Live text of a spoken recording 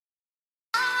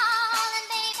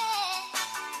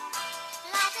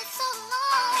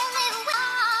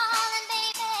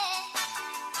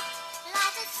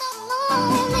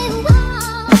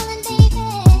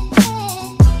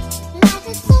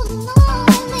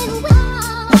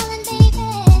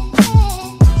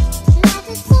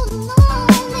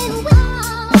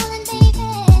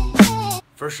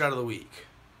First shot of the week.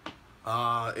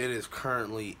 It is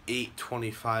currently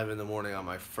 8:25 in the morning on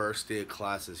my first day of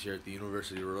classes here at the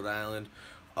University of Rhode Island.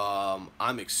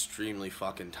 I'm extremely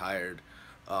fucking tired.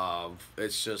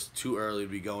 It's just too early to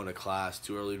be going to class,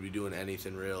 too early to be doing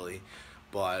anything really.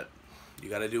 But you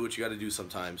gotta do what you gotta do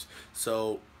sometimes.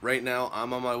 So right now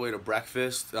I'm on my way to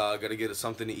breakfast. Gotta get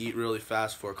something to eat really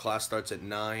fast before class starts at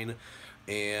 9.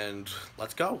 And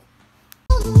let's go.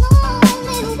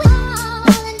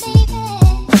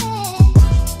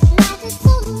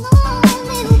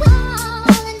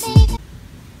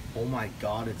 Oh my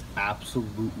god, it's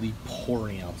absolutely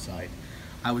pouring outside.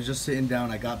 I was just sitting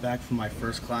down, I got back from my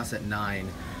first class at 9,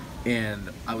 and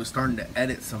I was starting to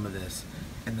edit some of this,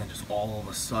 and then just all of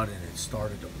a sudden it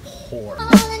started to pour.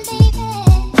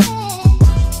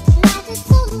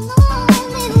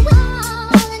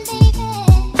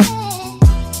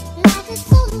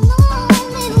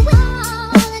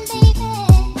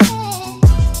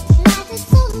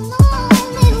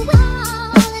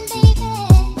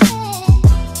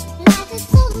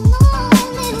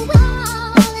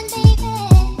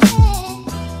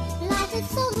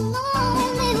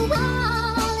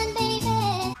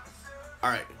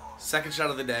 Alright, second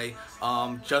shot of the day.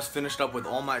 Just finished up with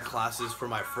all my classes for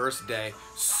my first day.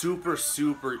 Super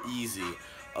easy.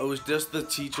 It was just the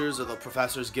teachers or the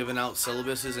professors giving out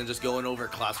syllabuses and just going over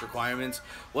class requirements.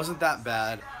 Wasn't that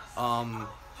bad.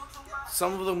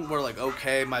 Some of them were like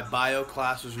okay. My bio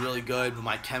class was really good, but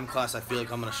my chem class I feel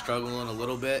like I'm gonna struggle in a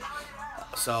little bit.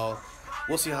 So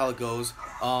we'll see how it goes.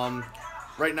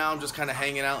 Right now I'm just kind of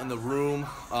hanging out in the room.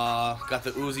 Got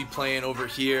the Uzi playing over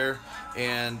here,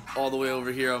 and all the way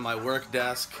over here on my work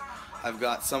desk I've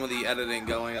got some of the editing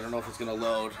going. I don't know if it's gonna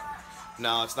load.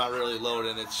 No, it's not really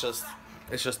loading. It's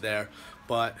just there.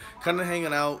 But kind of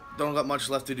hanging out. Don't got much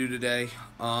left to do today.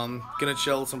 Gonna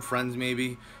chill with some friends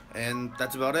maybe, and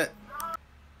that's about it.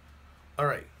 All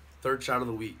right, third shot of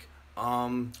the week.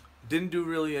 Didn't do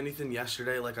really anything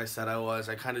yesterday like I said I was.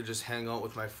 I kind of just hang out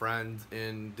with my friends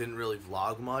and didn't really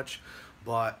vlog much,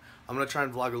 but I'm going to try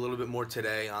and vlog a little bit more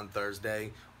today on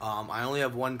Thursday. I only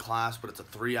have one class, but it's a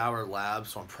 3-hour lab,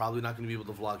 so I'm probably not going to be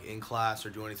able to vlog in class or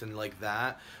do anything like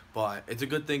that, but it's a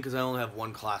good thing because I only have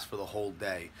one class for the whole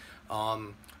day.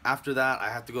 After that, I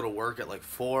have to go to work at like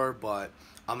 4, but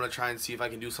I'm going to try and see if I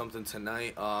can do something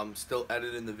tonight. Still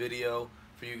editing the video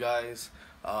for you guys.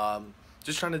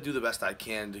 Just trying to do the best I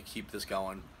can to keep this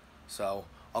going. So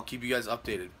I'll keep you guys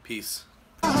updated. Peace.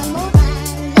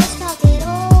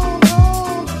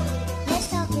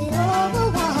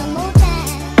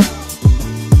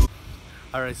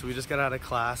 Alright, so we just got out of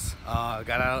class.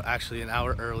 Got out actually an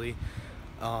hour early.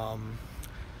 Now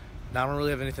I don't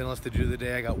really have anything else to do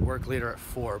today. I got work later at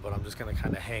 4, but I'm just gonna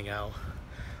kind of hang out.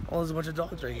 Oh, there's a bunch of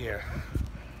dogs right here.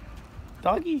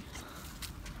 Doggy.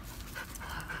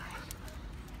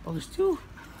 Oh, there's 2.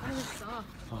 I was soft.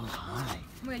 Oh, hi.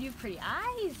 Oh my god, you have pretty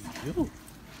eyes. You.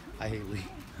 Hi, Haley.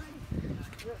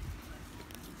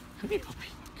 Come here, puppy.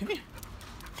 Come here.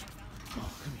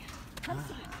 Oh, come here. Come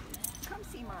see. Come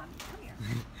see mom. Come here.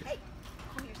 Hey,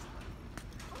 come here.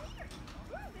 Come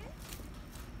here.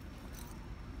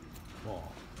 Whoa,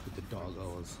 with the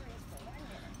doggos.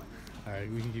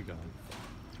 Alright, we can keep going.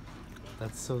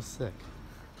 That's so sick.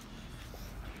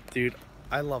 Dude,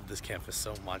 I love this campus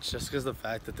so much just because of the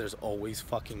fact that there's always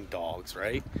fucking dogs,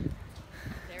 right?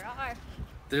 There are.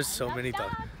 There's so many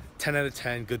dogs. 10 out of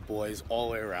 10 good boys all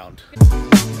the way around.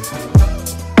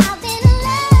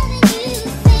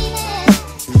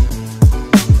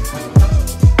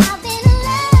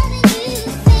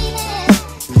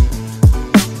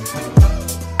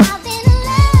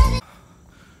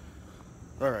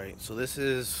 Alright, so this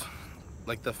is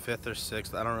like the 5th or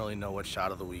 6th. I don't really know what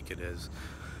shot of the week it is.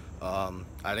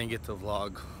 I didn't get to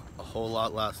vlog a whole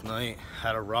lot last night.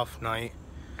 Had a rough night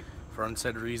for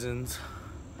unsaid reasons.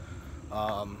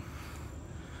 I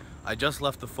just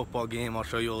left the football game. I'll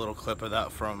show you a little clip of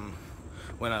that from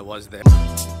when I was there.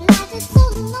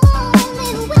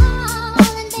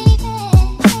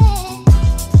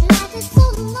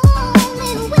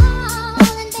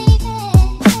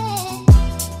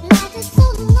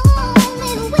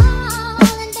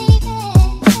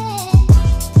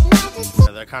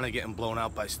 They're kind of getting blown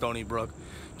out by Stony Brook.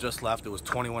 Just left. It was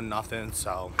 21-0.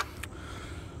 So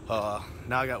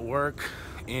now I got work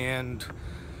and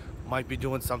might be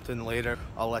doing something later.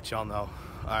 I'll let y'all know.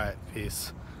 Alright,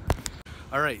 peace.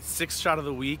 Alright, 6th shot of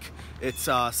the week. It's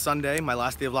Sunday, my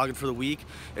last day of vlogging for the week.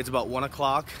 It's about 1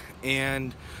 o'clock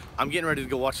and I'm getting ready to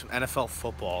go watch some NFL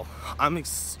football. I'm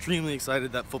extremely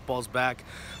excited that football's back.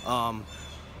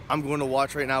 I'm going to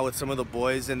watch right now with some of the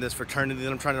boys in this fraternity that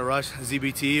I'm trying to rush,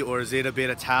 ZBT or Zeta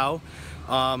Beta Tau.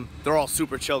 They're all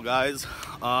super chill guys.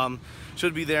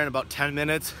 Should be there in about 10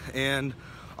 minutes, and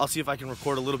I'll see if I can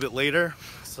record a little bit later.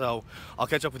 So I'll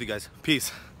catch up with you guys.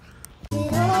 Peace.